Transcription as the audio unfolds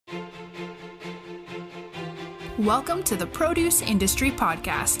Welcome to the Produce Industry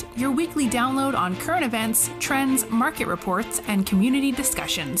Podcast, your weekly download on current events, trends, market reports, and community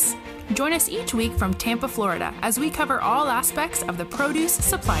discussions. Join us each week from Tampa, Florida, as we cover all aspects of the produce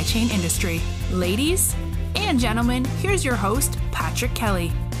supply chain industry. Ladies and gentlemen, here's your host, Patrick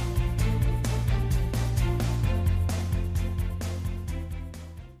Kelly.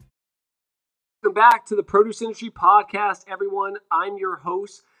 Welcome back to the Produce Industry Podcast, everyone. I'm your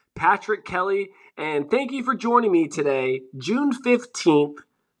host, Patrick Kelly, and thank you for joining me today, June 15th,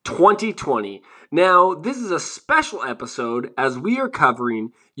 2020. Now, this is a special episode as we are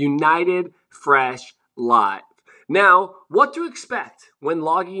covering United Fresh Live. Now, what to expect when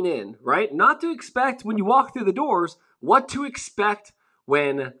logging in, right? Not to expect when you walk through the doors, what to expect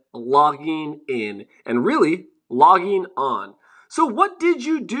when logging in, and really logging on. So what did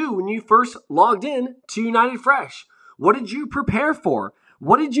you do when you first logged in to United Fresh? What did you prepare for?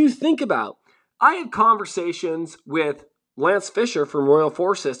 What did you think about? I had conversations with Lance Fisher from Royal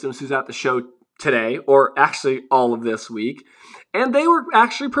Forest Systems, who's at the show today, or actually all of this week, and they were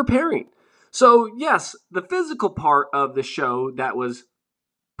actually preparing. So yes, the physical part of the show that was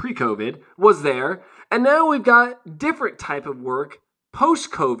pre-COVID was there, and now we've got different type of work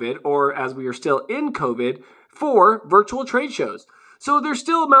post-COVID, or as we are still in COVID, for virtual trade shows. So there's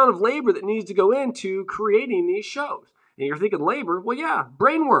still amount of labor that needs to go into creating these shows. And you're thinking labor, well, yeah,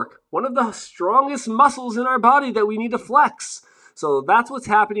 brain work, one of the strongest muscles in our body that we need to flex. So that's what's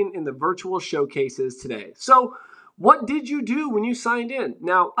happening in the virtual showcases today. So what did you do when you signed in?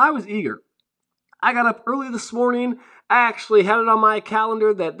 Now, I was eager. I got up early this morning. I actually had it on my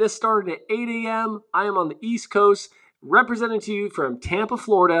calendar that this started at 8 a.m. I am on the East Coast, representing to you from Tampa,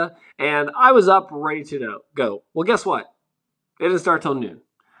 Florida, and I was up ready to go. Well, guess what? It didn't start till noon.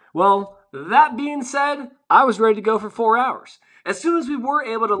 Well, that being said, I was ready to go for 4 hours. As soon as we were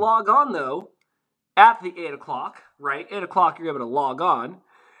able to log on, though, at the 8 o'clock, right? 8 o'clock, you're able to log on.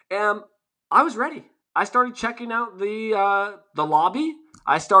 I was ready. I started checking out the lobby.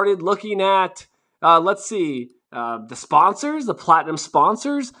 I started looking at, the sponsors, the platinum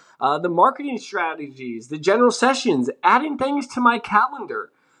sponsors, the marketing strategies, the general sessions, adding things to my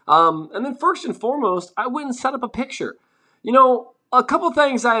calendar. And then first and foremost, I went and set up a picture. You know, a couple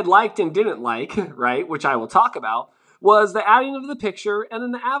things I had liked and didn't like, right, which I will talk about, was the adding of the picture and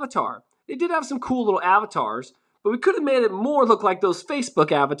then the avatar. They did have some cool little avatars, but we could have made it more look like those Facebook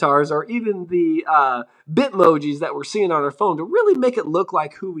avatars or even the Bitmojis that we're seeing on our phone to really make it look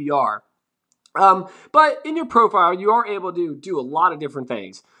like who we are. But in your profile, you are able to do a lot of different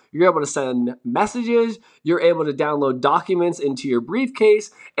things. You're able to send messages, you're able to download documents into your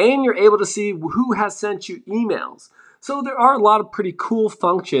briefcase, and you're able to see who has sent you emails. So there are a lot of pretty cool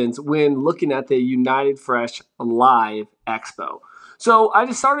functions when looking at the United Fresh Live Expo. So I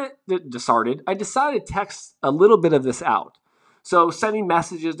decided to text a little bit of this out. So sending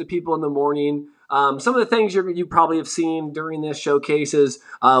messages to people in the morning. Some of the things you probably have seen during this showcase is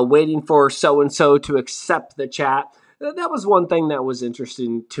waiting for so-and-so to accept the chat. That was one thing that was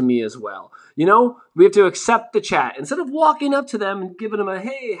interesting to me as well. You know, we have to accept the chat. Instead of walking up to them and giving them a,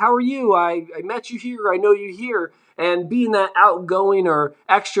 hey, how are you? I met you here. I know you here. And being that outgoing or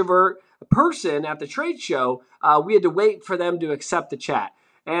extrovert person at the trade show, we had to wait for them to accept the chat.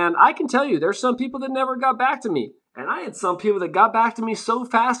 And I can tell you, there's some people that never got back to me. And I had some people that got back to me so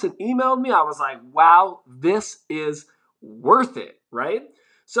fast and emailed me. I was like, wow, this is worth it, right?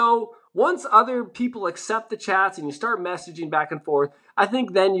 So once other people accept the chats and you start messaging back and forth, I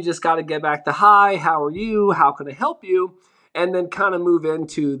think then you just got to get back to, hi, how are you? How can I help you? And then kind of move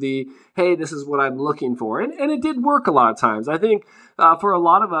into the, hey, this is what I'm looking for. And it did work a lot of times. I think for a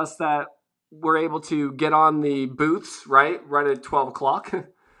lot of us that were able to get on the booths, right at 12 o'clock,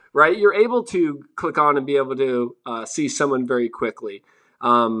 right? You're able to click on and be able to see someone very quickly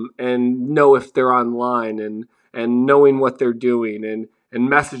and know if they're online and knowing what they're doing and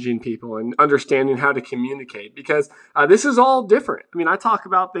messaging people and understanding how to communicate, because this is all different. I mean, I talk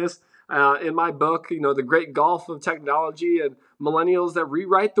about this in my book, you know, The Great Gulf of Technology and Millennials That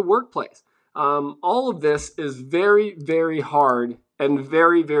Rewrite the Workplace. All of this is very, very hard and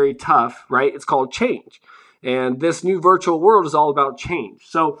very, very tough, right? It's called change. And this new virtual world is all about change.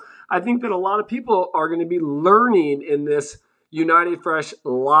 So I think that a lot of people are going to be learning in this United Fresh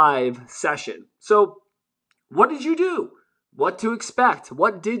Live session. So what did you do? What to expect?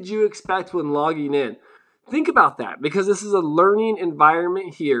 What did you expect when logging in? Think about that, because this is a learning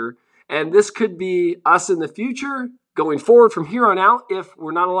environment here. And this could be us in the future going forward from here on out if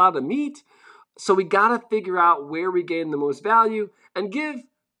we're not allowed to meet. So we got to figure out where we gain the most value and give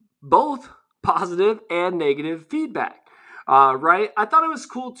both positive and negative feedback. right? I thought it was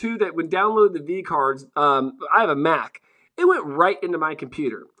cool too that when download the V cards, I have a Mac, it went right into my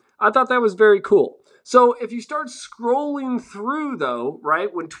computer. I thought that was very cool. So if you start scrolling through though,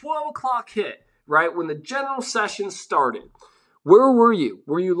 right, when 12 o'clock hit, right, when the general session started, where were you?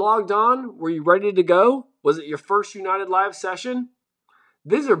 Were you logged on? Were you ready to go? Was it your first United Live session?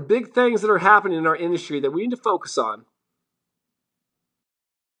 These are big things that are happening in our industry that we need to focus on.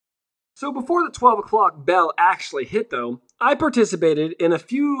 So before the 12 o'clock bell actually hit though, I participated in a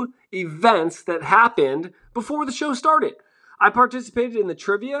few events that happened before the show started. I participated in the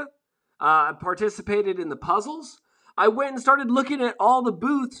trivia. I participated in the puzzles. I went and started looking at all the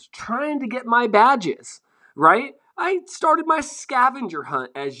booths trying to get my badges, right? I started my scavenger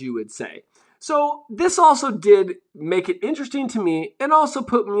hunt, as you would say. So this also did make it interesting to me and also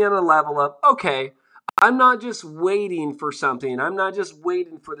put me on a level of, okay, I'm not just waiting for something. I'm not just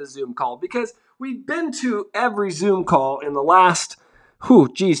waiting for the Zoom call because we've been to every Zoom call in the last,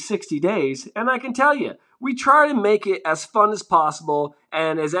 60 days. And I can tell you, we try to make it as fun as possible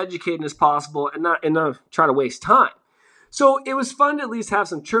and as educating as possible and not try to waste time. So it was fun to at least have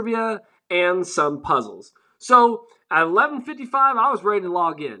some trivia and some puzzles. So at 11:55, I was ready to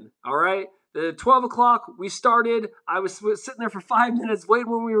log in. All right. The 12 o'clock, we started. I was sitting there for 5 minutes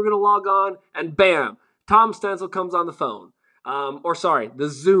waiting when we were going to log on, and bam, Tom Stencil comes on the phone. The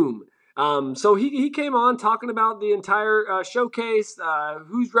Zoom. So he came on talking about the entire showcase,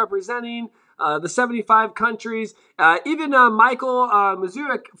 who's representing, the 75 countries. Even Michael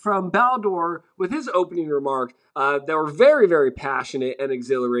Mazurik from Baldor with his opening remarks that were very, very passionate and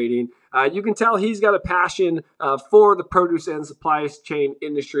exhilarating. You can tell he's got a passion for the produce and supply chain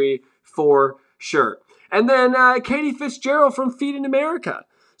industry for sure. And then Katie Fitzgerald from Feeding America.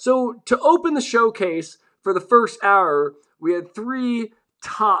 So to open the showcase for the first hour, we had 3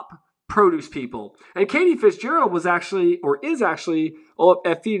 top produce people. And Katie Fitzgerald is actually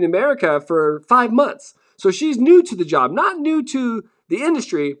at Feeding America for 5 months. So she's new to the job, not new to the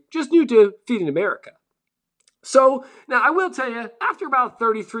industry, just new to Feeding America. So now I will tell you, after about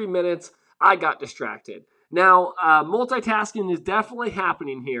 33 minutes, I got distracted. Now, multitasking is definitely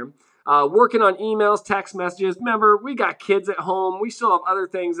happening here. Working on emails, text messages. Remember, we got kids at home. We still have other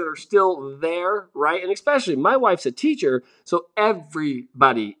things that are still there, right? And especially my wife's a teacher, so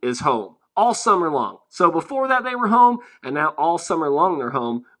everybody is home all summer long. So before that, they were home, and now all summer long, they're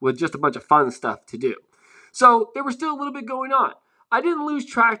home with just a bunch of fun stuff to do. So there was still a little bit going on. I didn't lose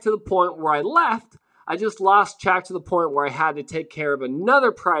track to the point where I left. I just lost track to the point where I had to take care of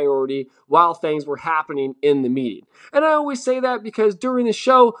another priority while things were happening in the meeting. And I always say that because during the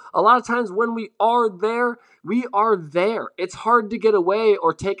show, a lot of times when we are there, we are there. It's hard to get away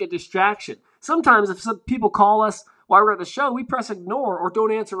or take a distraction. Sometimes if some people call us while we're at the show, we press ignore or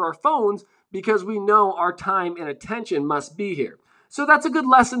don't answer our phones because we know our time and attention must be here. So that's a good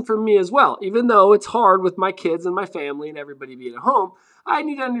lesson for me as well. Even though it's hard with my kids and my family and everybody being at home, I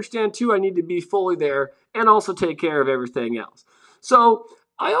need to understand too, I need to be fully there and also take care of everything else. So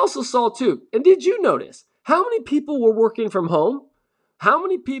I also saw too, and did you notice how many people were working from home? How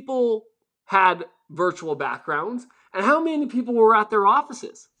many people had virtual backgrounds? And how many people were at their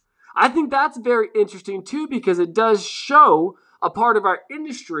offices? I think that's very interesting too, because it does show a part of our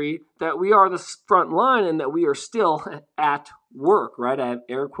industry that we are the front line and that we are still at work, right? I have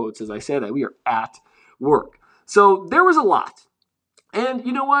air quotes as I say that. We are at work. So there was a lot. And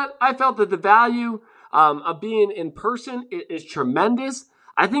you know what? I felt that the value of being in person is tremendous.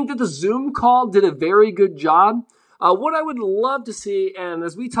 I think that the Zoom call did a very good job. What I would love to see, and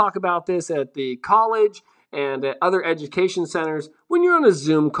as we talk about this at the college and at other education centers, when you're on a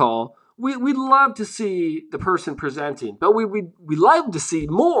Zoom call, we'd love to see the person presenting, but we love to see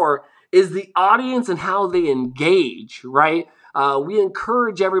more is the audience and how they engage, right? We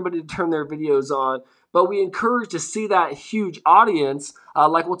encourage everybody to turn their videos on, but we encourage to see that huge audience,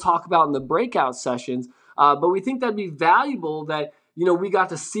 like we'll talk about in the breakout sessions. But we think that'd be valuable that, we got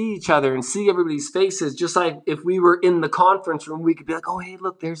to see each other and see everybody's faces, just like if we were in the conference room, we could be like, oh, hey,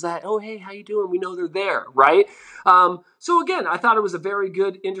 look, there's that. Oh, hey, how you doing? We know they're there, right? So again, I thought it was a very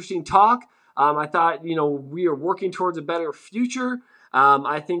good, interesting talk. I thought, we are working towards a better future.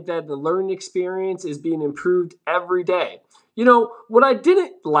 I think that the learning experience is being improved every day. What I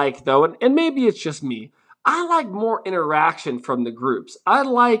didn't like, though, and maybe it's just me, I like more interaction from the groups. I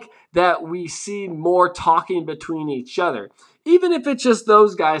like that we see more talking between each other, even if it's just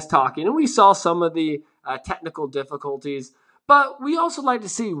those guys talking. And we saw some of the technical difficulties, but we also like to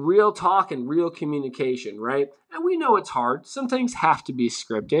see real talk and real communication, right? And we know it's hard. Some things have to be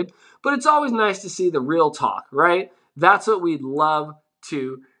scripted, but it's always nice to see the real talk, right? That's what we'd love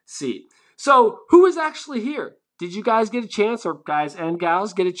to see. So who is actually here did you guys get a chance, or guys and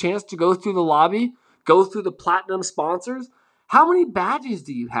gals get a chance to go through the lobby, go through the platinum sponsors? How many badges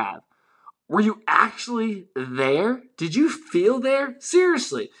do you have? Were you actually there? Did you feel there?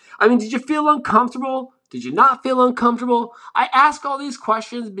 Seriously. I mean, did you feel uncomfortable? Did you not feel uncomfortable? I ask all these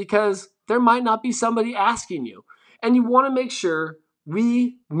questions because there might not be somebody asking you, and you want to make sure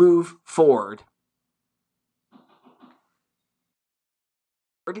we move forward.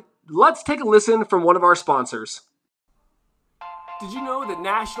 Let's take a listen from one of our sponsors. Did you know that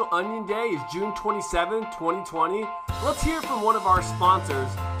National Onion Day is June 27, 2020? Let's hear from one of our sponsors,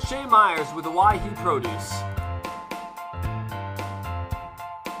 Shay Myers with Hawaii Produce.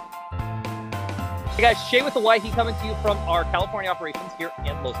 Hey guys, Shay with Hawaii coming to you from our California operations here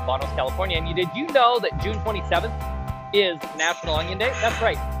in Los Banos, California. And did you know that June 27th is National Onion Day? That's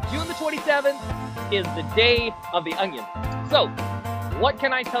right. June the 27th is the day of the onion. So, what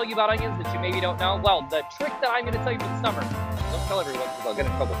can I tell you about onions that you maybe don't know? Well, the trick that I'm going to tell you for the summer, don't tell everyone because I'll get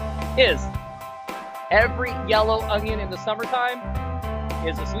in trouble, is every yellow onion in the summertime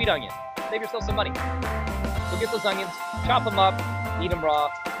is a sweet onion. Save yourself some money. So get those onions, chop them up, eat them raw,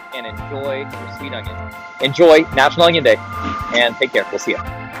 and enjoy your sweet onion. Enjoy National Onion Day, and take care. We'll see you.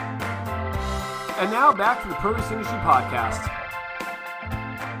 And now back to the Produce Industry Podcast.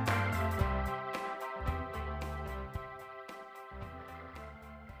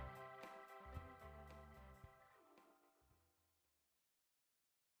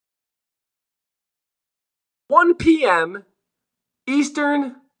 (1 p.m.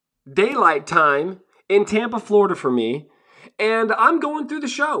 Eastern Daylight Time in Tampa, Florida for me. And I'm going through the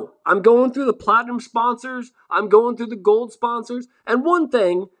show. I'm going through the platinum sponsors. I'm going through the gold sponsors. And one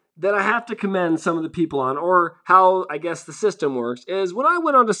thing that I have to commend some of the people on, or how I guess the system works, is when I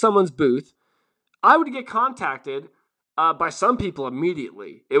went onto someone's booth, I would get contacted by some people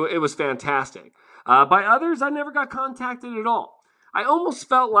immediately. It was fantastic. By others, I never got contacted at all. I almost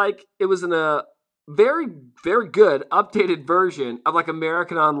felt like it was in a very, very good updated version of like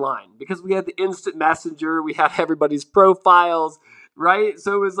American Online, because we had the instant messenger, we had everybody's profiles, right?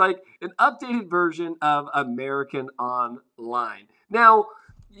 So it was like an updated version of American Online. Now,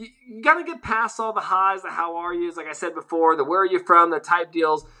 you got to get past all the highs, the how are yous, like I said before, the where are you from, the type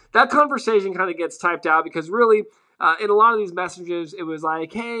deals. That conversation kind of gets typed out because really, in a lot of these messages, it was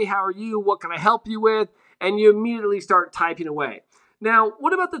like, hey, how are you? What can I help you with? And you immediately start typing away. Now,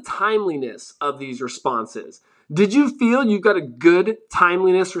 what about the timeliness of these responses? Did you feel you got a good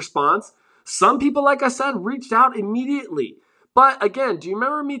timeliness response? Some people, like I said, reached out immediately. But again, do you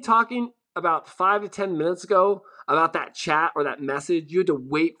remember me talking about 5 to 10 minutes ago about that chat or that message? You had to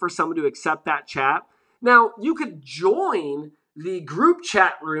wait for someone to accept that chat. Now, you could join the group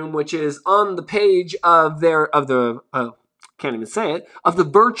chat room, which is on the page of the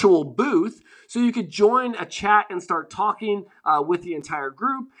virtual booth. So you could join a chat and start talking with the entire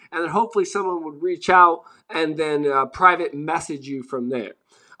group, and then hopefully someone would reach out and then private message you from there.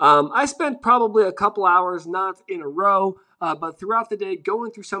 I spent probably a couple hours, not in a row, but throughout the day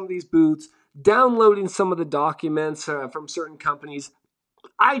going through some of these booths, downloading some of the documents from certain companies.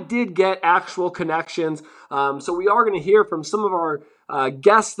 I did get actual connections. So we are going to hear from some of our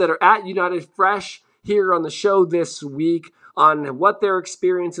guests that are at United Fresh here on the show this week on what their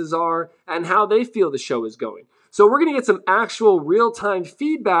experiences are and how they feel the show is going. So we're going to get some actual real-time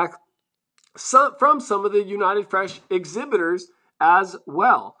feedback from some of the United Fresh exhibitors as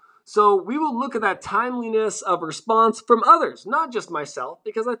well. So we will look at that timeliness of response from others, not just myself,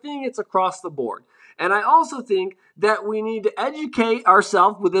 because I think it's across the board. And I also think that we need to educate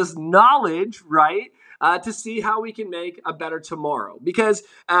ourselves with this knowledge, right, to see how we can make a better tomorrow. Because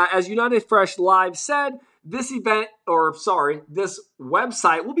as United Fresh Live said, this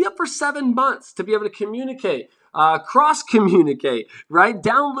website will be up for 7 months to be able to communicate, cross-communicate, right?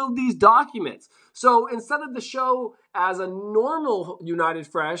 Download these documents. So instead of the show as a normal United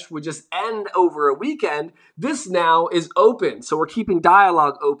Fresh would just end over a weekend, this now is open. So we're keeping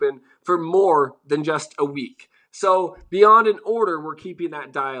dialogue open for more than just a week. So beyond an order, we're keeping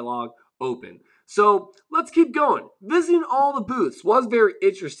that dialogue open. So let's keep going. Visiting all the booths was very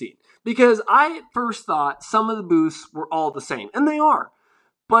interesting because I at first thought some of the booths were all the same, and they are.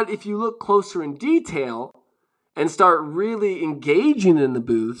 But if you look closer in detail and start really engaging in the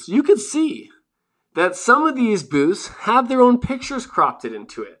booths, you could see that some of these booths have their own pictures cropped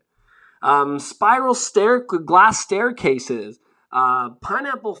into it. Spiral glass staircases,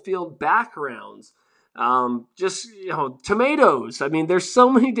 pineapple field backgrounds, tomatoes. I mean, there's so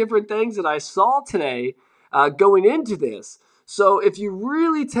many different things that I saw today going into this. So if you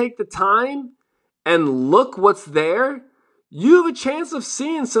really take the time and look what's there, you have a chance of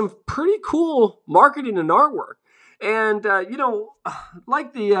seeing some pretty cool marketing and artwork. And,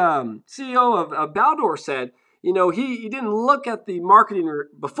 like the CEO of Baldor said, he didn't look at the marketing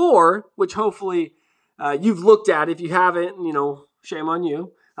before, which hopefully you've looked at. If you haven't, shame on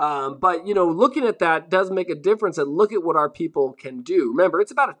you. But, looking at that does make a difference, and look at what our people can do. Remember,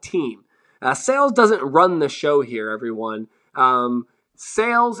 it's about a team. Sales doesn't run the show here, everyone.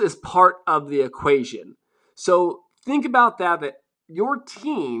 Sales is part of the equation. So think about that your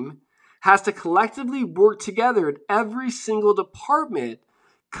team has to collectively work together in every single department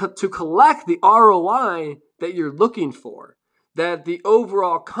to collect the ROI that you're looking for, that the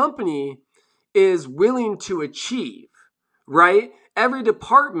overall company is willing to achieve, right? Every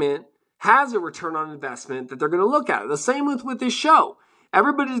department has a return on investment that they're going to look at. The same with this show.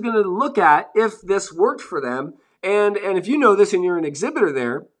 Everybody's going to look at if this worked for them. And if you know this and you're an exhibitor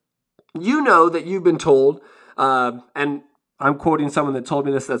there, you know that you've been told, and I'm quoting someone that told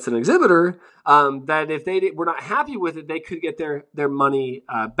me this that's an exhibitor, that if they were not happy with it, they could get their money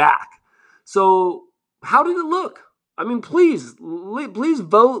back. So how did it look? I mean, please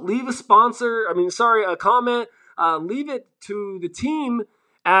vote, leave a comment, leave it to the team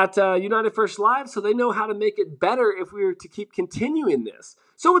at United First Live so they know how to make it better if we were to keep continuing this.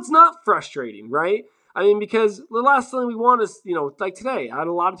 So it's not frustrating, right? I mean, because the last thing we want is, like today, I had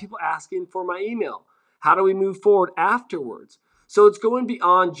a lot of people asking for my email. How do we move forward afterwards? So it's going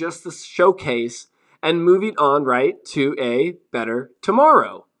beyond just the showcase and moving on, right, to a better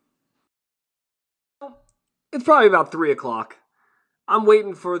tomorrow. It's probably about 3 o'clock. I'm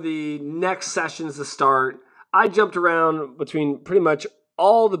waiting for the next sessions to start. I jumped around between pretty much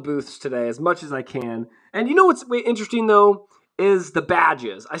all the booths today as much as I can. And you know what's interesting, though, is the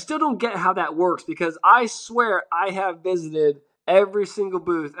badges. I still don't get how that works because I swear I have visited every single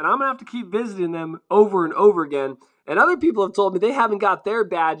booth, and I'm going to have to keep visiting them over and over again. And other people have told me they haven't got their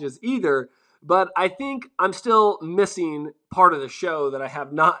badges either, but I think I'm still missing part of the show that I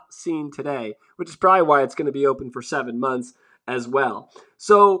have not seen today, which is probably why it's going to be open for 7 months as well.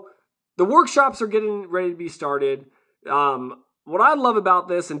 So the workshops are getting ready to be started. What I love about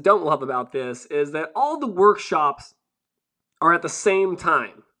this and don't love about this is that all the workshops are at the same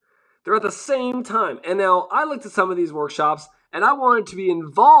time. They're at the same time. And now I looked at some of these workshops and I wanted to be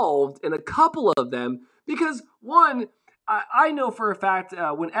involved in a couple of them because, one, I know for a fact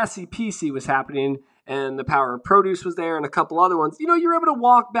when SCPC was happening and the Power of Produce was there and a couple other ones, you're able to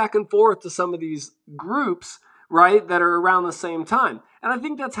walk back and forth to some of these groups, right, that are around the same time. And I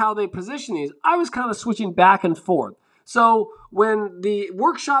think that's how they position these. I was kind of switching back and forth. So when the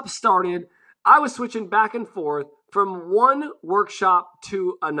workshop started, I was switching back and forth from one workshop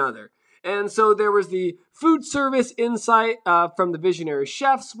to another. And so there was the food service insight from the visionary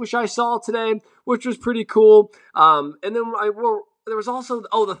chefs, which I saw today, which was pretty cool. And then there was also,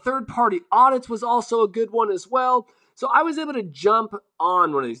 the third party audits was also a good one as well. So I was able to jump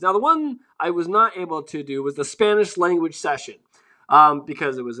on one of these. Now, the one I was not able to do was the Spanish language session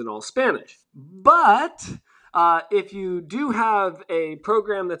because it was in all Spanish. But if you do have a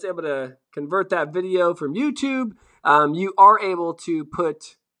program that's able to convert that video from YouTube, you are able to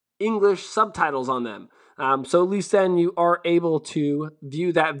put English subtitles on them. So at least then you are able to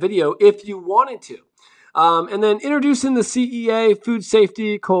view that video if you wanted to. And then introducing the CEA Food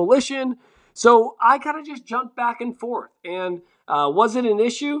Safety Coalition. So I kind of just jumped back and forth. And was it an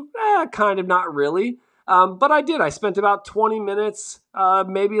issue? Kind of, not really. But I did. I spent about 20 minutes,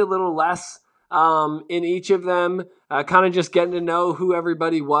 maybe a little less, in each of them, kind of just getting to know who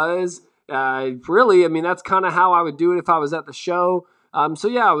everybody was. Really, I mean, that's kind of how I would do it if I was at the show. So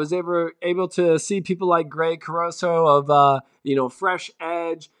yeah, I was able to see people like Greg Caruso of, Fresh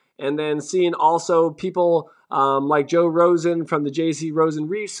Edge, and then seeing also people like Joe Rosen from the JC Rosen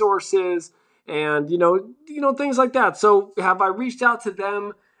Resources, and things like that. So have I reached out to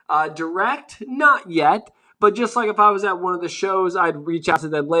them direct? Not yet, but just like if I was at one of the shows, I'd reach out to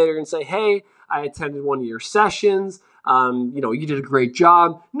them later and say, hey, I attended one of your sessions. You did a great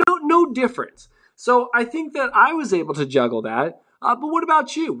job. No difference. So I think that I was able to juggle that. But what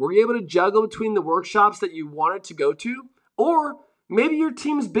about you? Were you able to juggle between the workshops that you wanted to go to? Or maybe your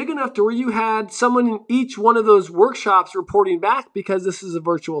team's big enough to where you had someone in each one of those workshops reporting back because this is a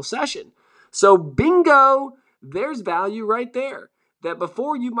virtual session. So bingo, there's value right there. That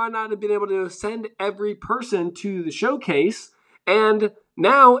before you might not have been able to send every person to the showcase, and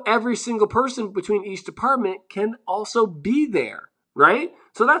now every single person between each department can also be there, right?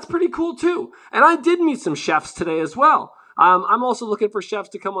 So that's pretty cool too. And I did meet some chefs today as well. I'm also looking for chefs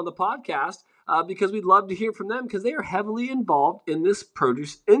to come on the podcast because we'd love to hear from them because they are heavily involved in this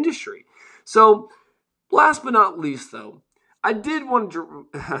produce industry. So last but not least, though, I did want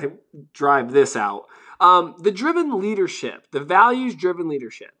to drive this out. The driven leadership, the values-driven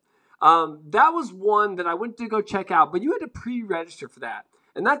leadership. That was one that I went to go check out, but you had to pre-register for that.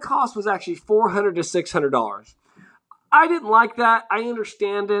 And that cost was actually $400 to $600. I didn't like that. I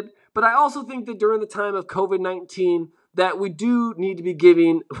understand it. But I also think that during the time of COVID-19, that we do need to be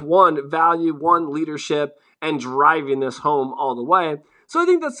giving one value, one leadership, and driving this home all the way. So I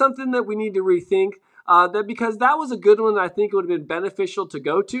think that's something that we need to rethink. That because that was a good one that I think it would have been beneficial to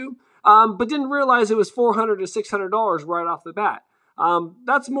go to, but didn't realize it was $400 to $600 right off the bat.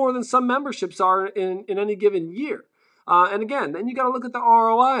 That's more than some memberships are in any given year. And again, then you got to look at the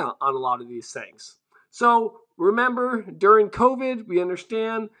ROI on a lot of these things. So remember, during COVID, we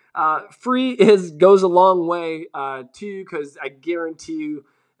understand free goes a long way too, because I guarantee you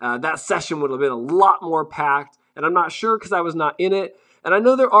that session would have been a lot more packed. And I'm not sure because I was not in it. And I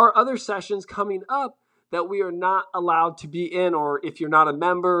know there are other sessions coming up that we are not allowed to be in, or if you're not a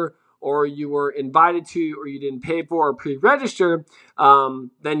member or you were invited to or you didn't pay for or pre-register,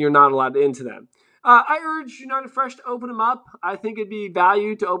 then you're not allowed into them. I urge United Fresh to open them up. I think it'd be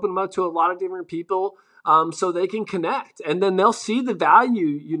value to open them up to a lot of different people so they can connect. And then they'll see the value,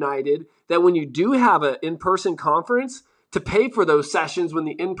 United, that when you do have an in-person conference, to pay for those sessions when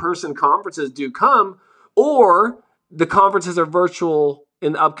the in-person conferences do come, or the conferences are virtual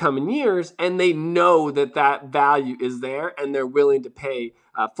in the upcoming years, and they know that that value is there and they're willing to pay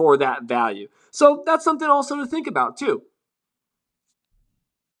for that value. So that's something also to think about too.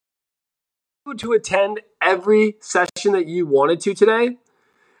 To attend every session that you wanted to today?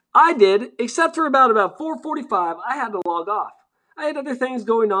 I did, except for about 4:45, I had to log off. I had other things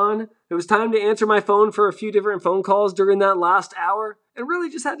going on. It was time to answer my phone for a few different phone calls during that last hour, and really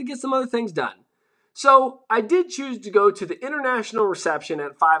just had to get some other things done. So I did choose to go to the international reception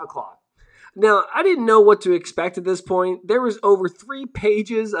at 5 o'clock. Now, I didn't know what to expect at this point. There was over 3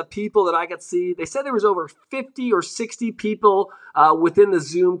 pages of people that I could see. They said there was over 50 or 60 people within the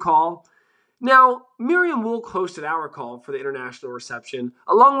Zoom call. Now, Miriam Wolk hosted our call for the international reception,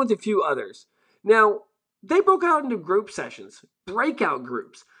 along with a few others. Now, they broke out into group sessions, breakout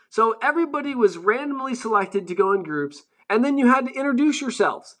groups. So everybody was randomly selected to go in groups, and then you had to introduce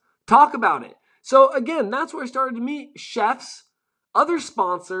yourselves, talk about it. So again, that's where I started to meet chefs, other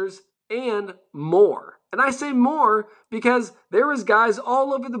sponsors, and more. And I say more because there was guys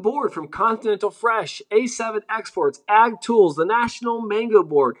all over the board, from Continental Fresh, A7 Exports, Ag Tools, the National Mango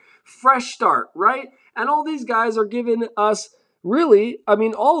Board, Fresh Start, right? And all these guys are giving us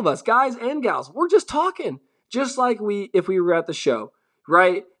all of us, guys and gals, we're just talking, just like if we were at the show,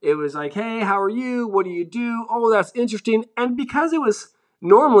 right? It was like, hey, how are you? What do you do? Oh, that's interesting. And because it was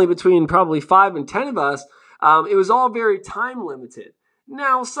normally between probably 5 and 10 of us, it was all very time limited.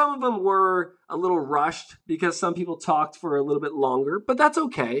 Now, some of them were a little rushed because some people talked for a little bit longer, but that's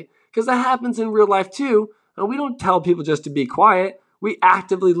okay because that happens in real life too. And we don't tell people just to be quiet. We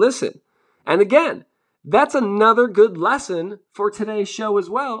actively listen. And again, that's another good lesson for today's show as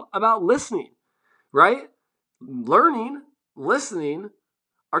well about listening, right? Learning, listening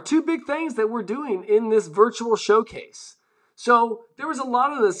are 2 big things that we're doing in this virtual showcase. So there was a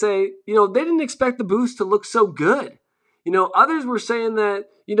lot of them that say, they didn't expect the booths to look so good. Others were saying that,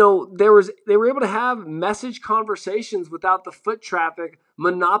 they were able to have message conversations without the foot traffic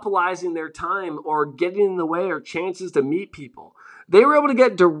monopolizing their time or getting in the way or chances to meet people. They were able to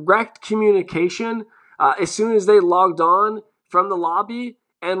get direct communication as soon as they logged on from the lobby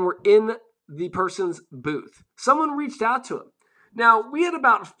and were in the person's booth. Someone reached out to them. Now, we had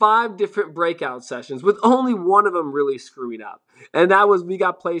about 5 different breakout sessions with only one of them really screwing up. And that was we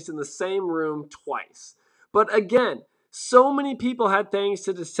got placed in the same room twice. But again, so many people had things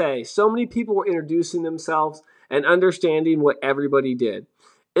to say. So many people were introducing themselves and understanding what everybody did.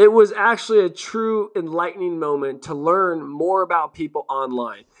 It was actually a true enlightening moment to learn more about people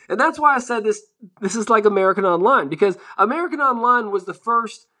online. And that's why I said this is like American Online, because American Online was the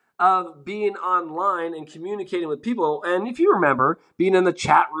first of being online and communicating with people. And if you remember, being in the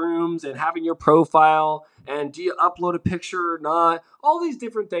chat rooms and having your profile and do you upload a picture or not, all these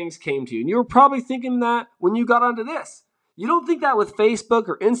different things came to you. And you were probably thinking that when you got onto this. You don't think that with Facebook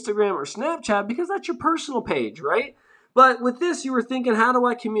or Instagram or Snapchat because that's your personal page, right? But with this, you were thinking, how do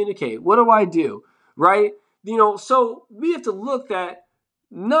I communicate? What do I do, right? So we have to look that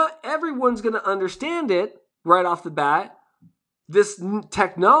not everyone's going to understand it right off the bat, this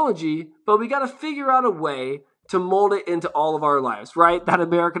technology, but we got to figure out a way to mold it into all of our lives, right? That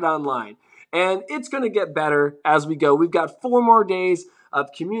American Online. And it's going to get better as we go. We've got 4 more days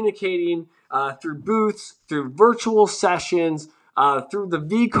of communicating through booths, through virtual sessions, through the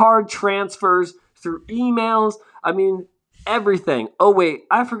V-card transfers, through emails. I mean, everything. Oh wait,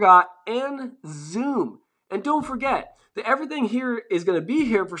 I forgot, and Zoom. And don't forget that everything here is going to be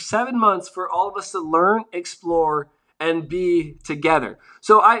here for 7 months for all of us to learn, explore, and be together.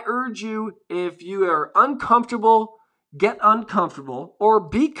 So I urge you, if you are uncomfortable, get uncomfortable, or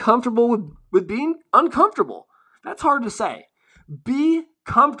be comfortable with being uncomfortable. That's hard to say. Be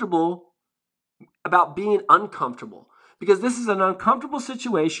comfortable about being uncomfortable, because this is an uncomfortable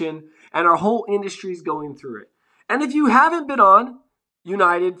situation and our whole industry is going through it. And if you haven't been on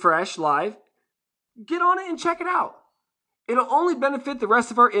United Fresh Live, get on it and check it out. It'll only benefit the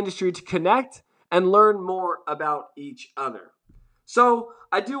rest of our industry to connect and learn more about each other. So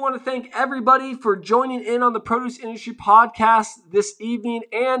I do want to thank everybody for joining in on the Produce Industry Podcast this evening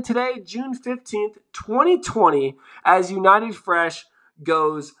and today, June 15th, 2020, as United Fresh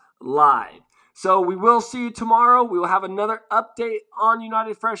goes live. So we will see you tomorrow. We will have another update on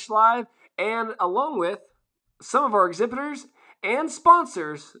United Fresh Live, and along with some of our exhibitors and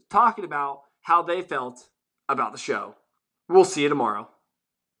sponsors talking about how they felt about the show. We'll see you tomorrow.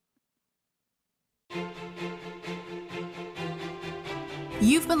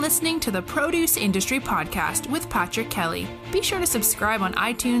 You've been listening to the Produce Industry Podcast with Patrick Kelly. Be sure to subscribe on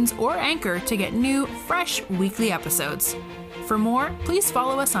iTunes or Anchor to get new, fresh weekly episodes. For more, please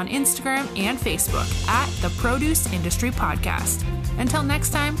follow us on Instagram and Facebook at the Produce Industry Podcast. Until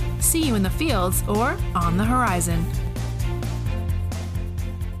next time, see you in the fields or on the horizon.